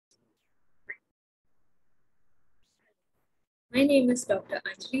My name is Dr.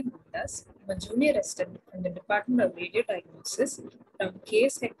 Anjali Mohandas. I'm a junior resident in the Department of Radiodiagnosis from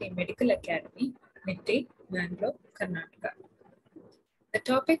KSHT Medical Academy, Nitte, Bangalore, Karnataka. The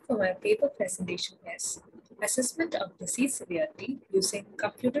topic for my paper presentation is Assessment of Disease Severity using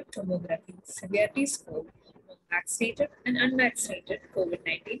Computed Tomography Severity Score of Vaccinated and Unvaccinated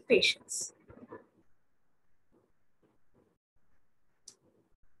COVID-19 patients.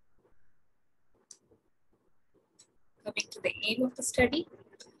 Coming to the aim of the study,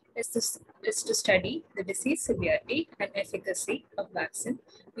 is to study the disease severity and efficacy of vaccine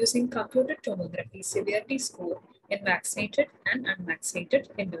using computed tomography severity score in vaccinated and unvaccinated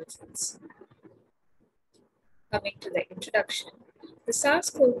individuals. Coming to the introduction, the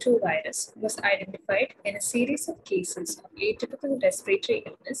SARS-CoV-2 virus was identified in a series of cases of atypical respiratory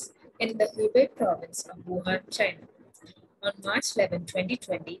illness in the Hubei province of Wuhan, China. On March 11,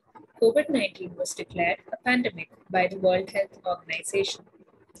 2020, COVID-19 was declared a pandemic by the World Health Organization.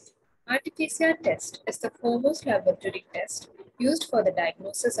 RT-PCR test is the foremost laboratory test used for the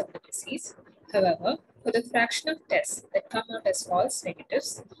diagnosis of the disease. However, for the fraction of tests that come out as false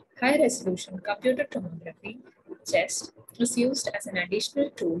negatives, high-resolution computed tomography test is used as an additional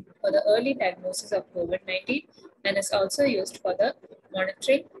tool for the early diagnosis of COVID-19 and is also used for the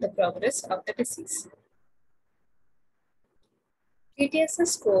monitoring the progress of the disease. TTSS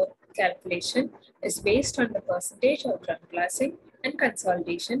score calculation is based on the percentage of drum glassing and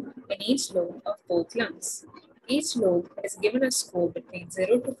consolidation in each lobe of both lungs. Each lobe is given a score between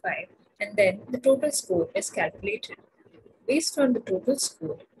 0 to 5 and then the total score is calculated. Based on the total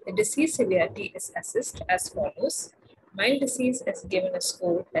score, the disease severity is assessed as follows. Mild disease is given a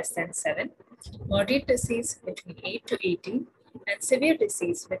score less than 7, moderate disease between 8 to 18, and severe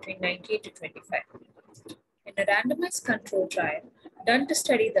disease between 19 to 25. In a randomized control trial done to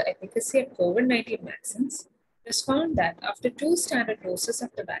study the efficacy of COVID-19 vaccines, it was found that after 2 standard doses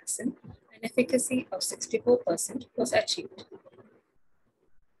of the vaccine, an efficacy of 64% was achieved.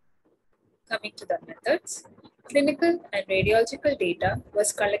 Coming to the methods, clinical and radiological data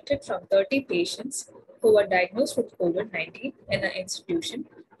was collected from 30 patients who were diagnosed with COVID-19 in an institution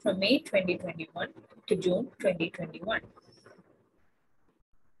from May 2021 to June 2021.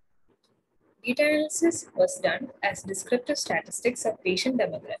 Data analysis was done as descriptive statistics of patient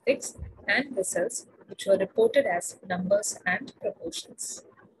demographics and results which were reported as numbers and proportions.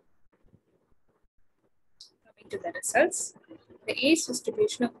 Coming to the results, the age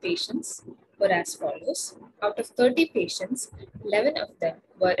distribution of patients were as follows. Out of 30 patients, 11 of them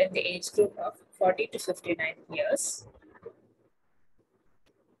were in the age group of 40 to 59 years.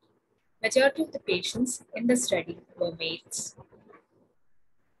 Majority of the patients in the study were males.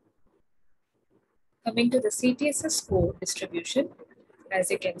 Coming to the CTSS score distribution,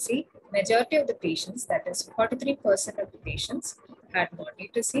 as you can see, majority of the patients, that is 43% of the patients, had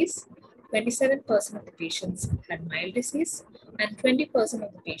moderate disease, 27% of the patients had mild disease, and 20%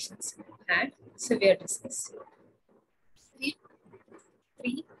 of the patients had severe disease.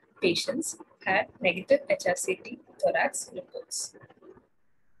 Three patients had negative HRCT thorax reports.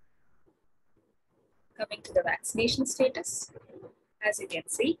 Coming to the vaccination status, as you can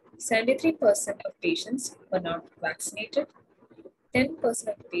see, 73% of patients were not vaccinated, 10%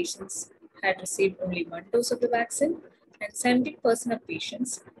 of the patients had received only 1 dose of the vaccine, and 70% of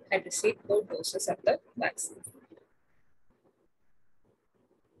patients had received both doses of the vaccine.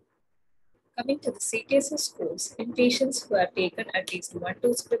 Coming to the CTSS scores in patients who have taken at least 1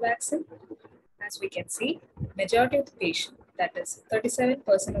 dose of the vaccine, as we can see, majority of the patients, that is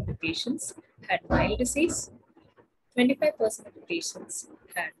 37% of the patients, had mild disease, 25% of the patients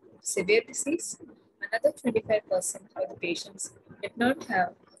had severe disease, another 25% of the patients did not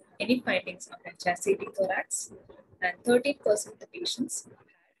have any findings of HRCT thorax, and 13% of the patients had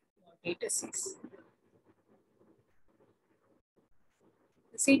moderate disease.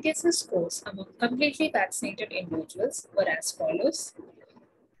 The CTSS scores among completely vaccinated individuals were as follows.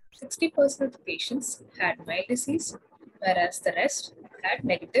 60% of the patients had mild disease, whereas the rest had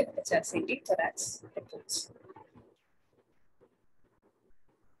negative HRCT thorax reports.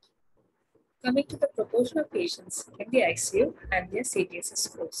 Coming to the proportion of patients in the ICU and their CTSS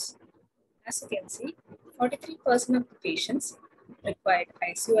scores. As you can see, 43% of the patients required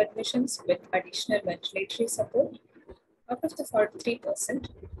ICU admissions with additional ventilatory support. Out of the 43%,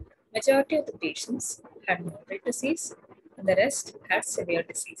 majority of the patients had moderate disease and the rest had severe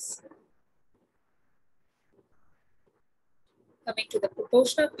disease. Coming to the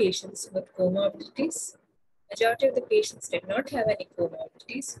proportion of patients with comorbidities, majority of the patients did not have any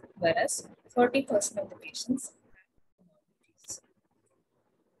comorbidities, whereas 40% of the patients had comorbidities.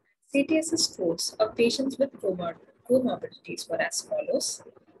 CTSS scores of patients with comorbidities were as follows.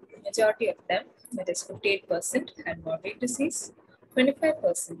 The majority of them, that is 58%, had moderate disease,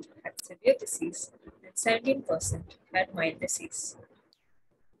 25% had severe disease, and 17% had mild disease.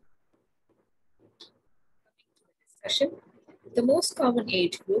 Discussion. The most common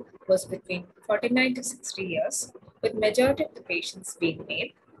age group was between 49 to 60 years, with majority of the patients being male.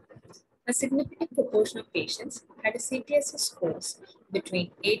 A significant proportion of patients had a CTSS scores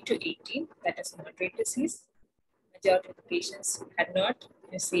between 8 to 18, that is moderate disease. Majority of the patients had not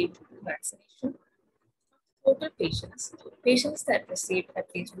received vaccination. Total patients, patients that received at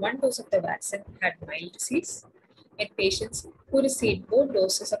least one dose of the vaccine had mild disease. In patients who received both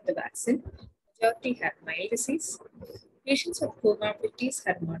doses of the vaccine, majority had mild disease. Patients with comorbidities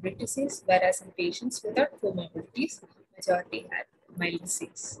had moderate disease, whereas in patients without comorbidities, majority had mild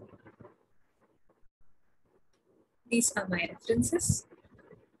disease. These are my references.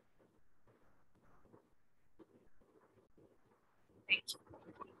 Thank you.